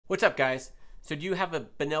What's up, guys? So do you have a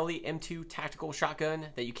Benelli M2 Tactical shotgun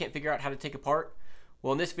that you can't figure out how to take apart?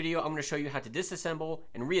 Well, in this video, I'm going to show you how to disassemble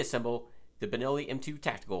and reassemble the Benelli M2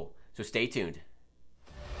 Tactical. So stay tuned.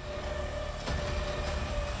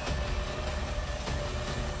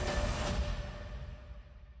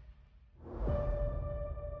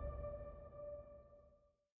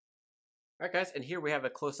 Alright guys, and here we have a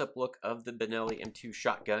close-up look of the Benelli M2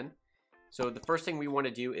 shotgun. So the first thing we want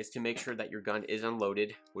to do is to make sure that your gun is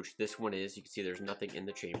unloaded, which this one is. You can see there's nothing in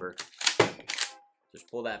the chamber. Just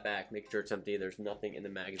pull that back, make sure it's empty. There's nothing in the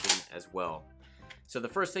magazine as well. So the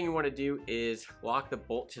first thing you want to do is lock the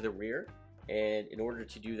bolt to the rear. And in order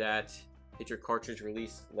to do that, hit your cartridge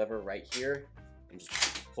release lever right here and just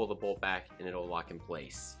pull the bolt back and it'll lock in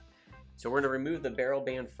place. So we're going to remove the barrel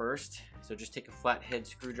band first. So just take a flathead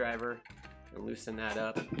screwdriver and loosen that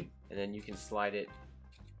up, and then you can slide it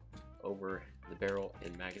over the barrel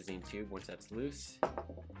and magazine tube once that's loose.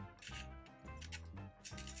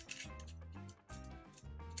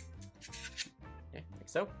 Okay, like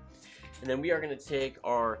so. And then we are going to take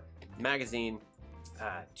our magazine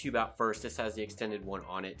tube out first. This has the extended one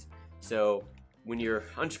on it. So when you're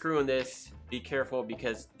unscrewing this, be careful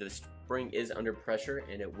because the spring is under pressure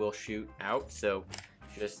and it will shoot out. So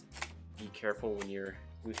just be careful when you're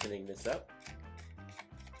loosening this up.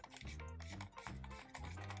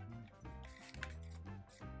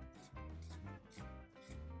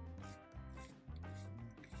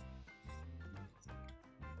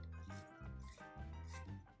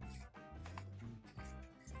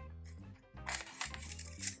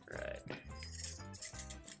 Alright,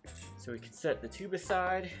 so we can set the tube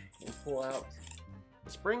aside and pull out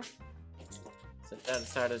the spring. Set that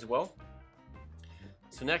aside as well.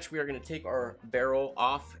 So next we are going to take our barrel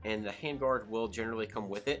off, and the handguard will generally come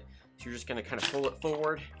with it. So you're just going to kind of pull it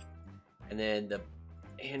forward, and then the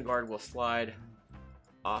handguard will slide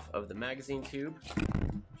off of the magazine tube,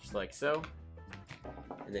 just like so.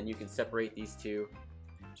 And then you can separate these two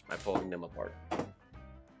just by pulling them apart.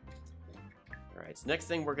 Alright, so next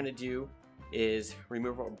thing we're going to do is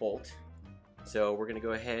remove our bolt. So we're going to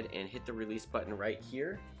go ahead and hit the release button right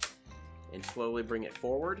here and slowly bring it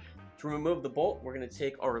forward. To remove the bolt, we're going to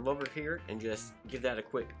take our lever here and just give that a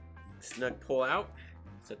quick snug pull out.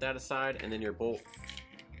 Set that aside, and then your bolt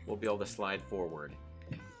will be able to slide forward.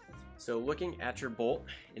 So looking at your bolt,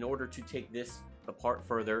 in order to take this apart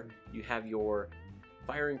further, you have your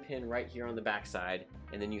firing pin right here on the back side,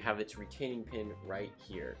 and then you have its retaining pin right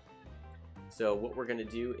here. So what we're going to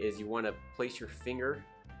do is you want to place your finger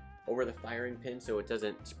over the firing pin so it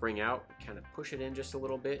doesn't spring out. Kind of push it in just a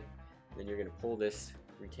little bit, and then you're going to pull this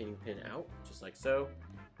retaining pin out just like so,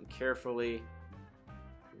 and carefully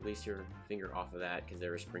release your finger off of that because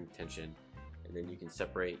there is spring tension, and then you can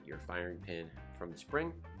separate your firing pin from the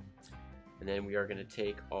spring. And then we are going to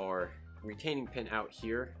take our retaining pin out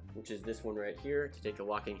here, which is this one right here, to take the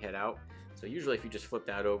locking head out. So usually if you just flip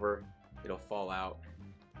that over, it'll fall out,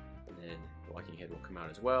 and then the locking head will come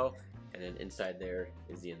out as well, and then inside there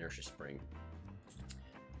is the inertia spring.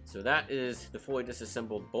 So that is the fully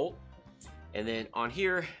disassembled bolt. And then on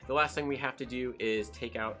here, the last thing we have to do is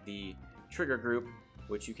take out the trigger group,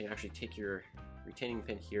 which you can actually take your retaining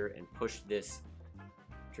pin here and push this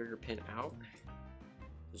trigger pin out.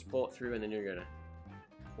 Just pull it through, and then you're gonna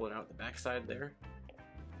pull it out the back side there.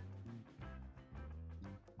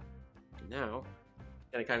 And now,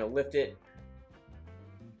 gonna kind of lift it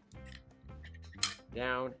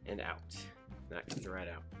down and out. That comes right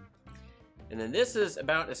out. And then this is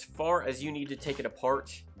about as far as you need to take it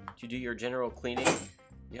apart to do your general cleaning.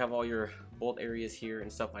 You have all your bolt areas here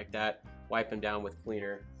and stuff like that. Wipe them down with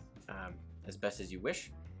cleaner as best as you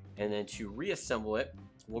wish. And then to reassemble it,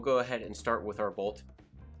 we'll go ahead and start with our bolt.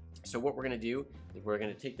 So what we're going to do is we're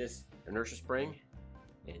going to take this inertia spring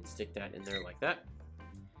and stick that in there like that.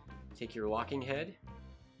 Take your locking head,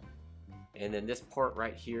 and then this part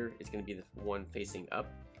right here is going to be the one facing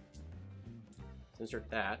up. So insert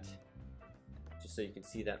that just so you can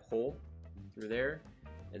see that hole through there.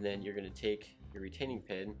 And then you're going to take your retaining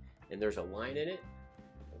pin, and there's a line in it.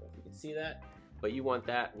 I don't know if you can see that, but you want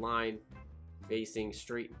that line facing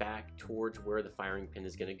straight back towards where the firing pin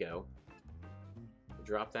is going to go.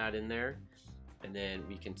 Drop that in there, and then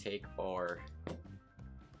we can take our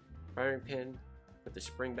firing pin, put the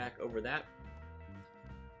spring back over that,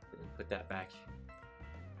 and then put that back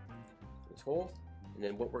in this hole. And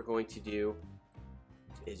then what we're going to do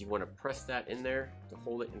is you want to press that in there to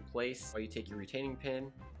hold it in place while you take your retaining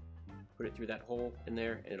pin, put it through that hole in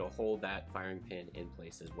there, and it'll hold that firing pin in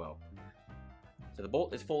place as well. So the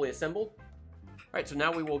bolt is fully assembled. Alright, so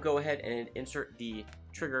now we will go ahead and insert the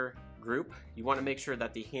trigger group. You want to make sure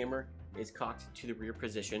that the hammer is cocked to the rear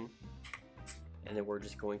position, and then we're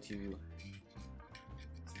just going to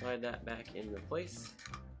slide that back into place.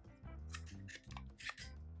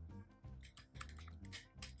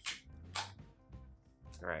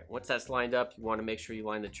 Alright, once that's lined up, you want to make sure you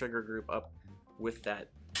line the trigger group up with that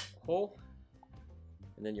hole.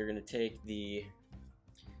 And then you're going to take the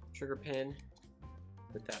trigger pin,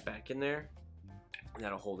 put that back in there, and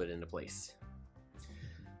that'll hold it into place.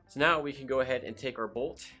 So now we can go ahead and take our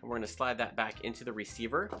bolt, and we're going to slide that back into the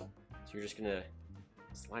receiver. So you're just going to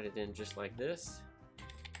slide it in just like this.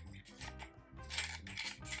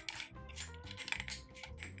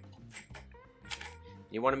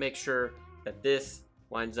 You want to make sure that this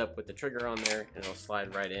lines up with the trigger on there, and it'll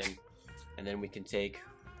slide right in. And then we can take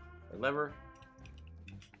our lever,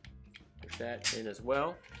 push that in as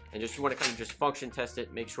well, and just you want to kind of just function test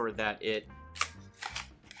it, make sure that it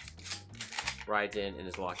rides in and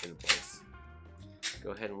is locked into place.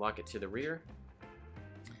 Go ahead and lock it to the rear.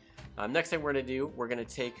 Next thing we're going to do, we're going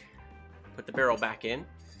to put the barrel back in.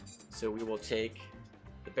 So we will take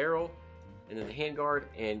the barrel and then the handguard,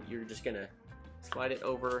 and you're just going to slide it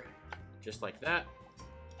over just like that.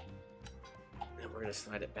 And we're going to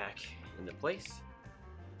slide it back into place.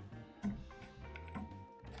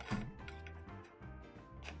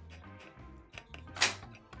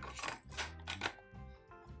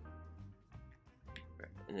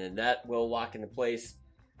 And then that will lock into place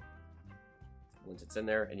once it's in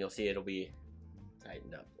there, and you'll see it'll be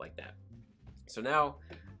tightened up like that. So now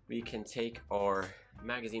we can take our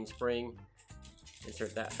magazine spring,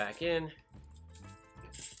 insert that back in,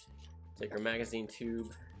 take our magazine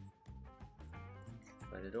tube,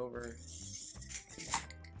 slide it over,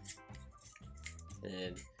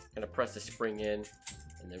 and kind of press the spring in,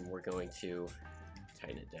 and then we're going to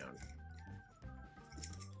tighten it down.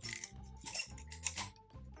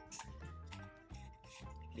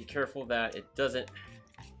 Be careful that it doesn't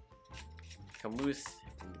come loose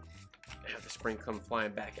and have the spring come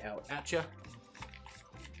flying back out at you.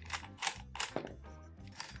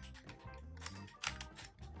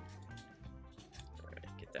 Alright,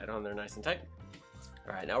 get that on there nice and tight.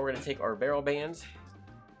 Alright, now we're going to take our barrel bands,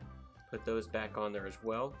 put those back on there as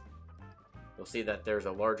well. You'll see that there's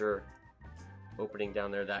a larger opening down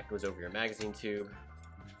there that goes over your magazine tube.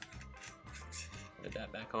 Put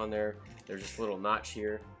that back on there. There's this little notch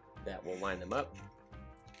here that will line them up.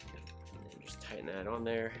 And then just tighten that on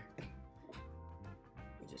there.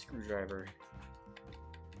 Use a screwdriver.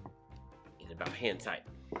 Get about hand tight.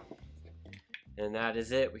 And that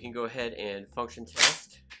is it. We can go ahead and function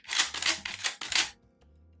test.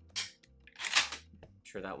 Make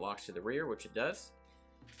sure that locks to the rear, which it does.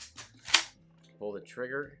 Pull the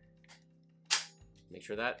trigger. Make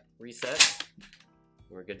sure that resets.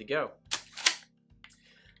 We're good to go.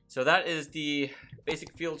 So that is the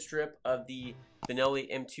basic field strip of the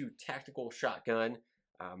Benelli M2 Tactical shotgun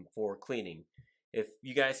for cleaning. If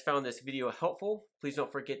you guys found this video helpful, please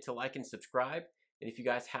don't forget to like and subscribe. And if you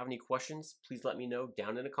guys have any questions, please let me know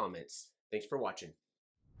down in the comments. Thanks for watching.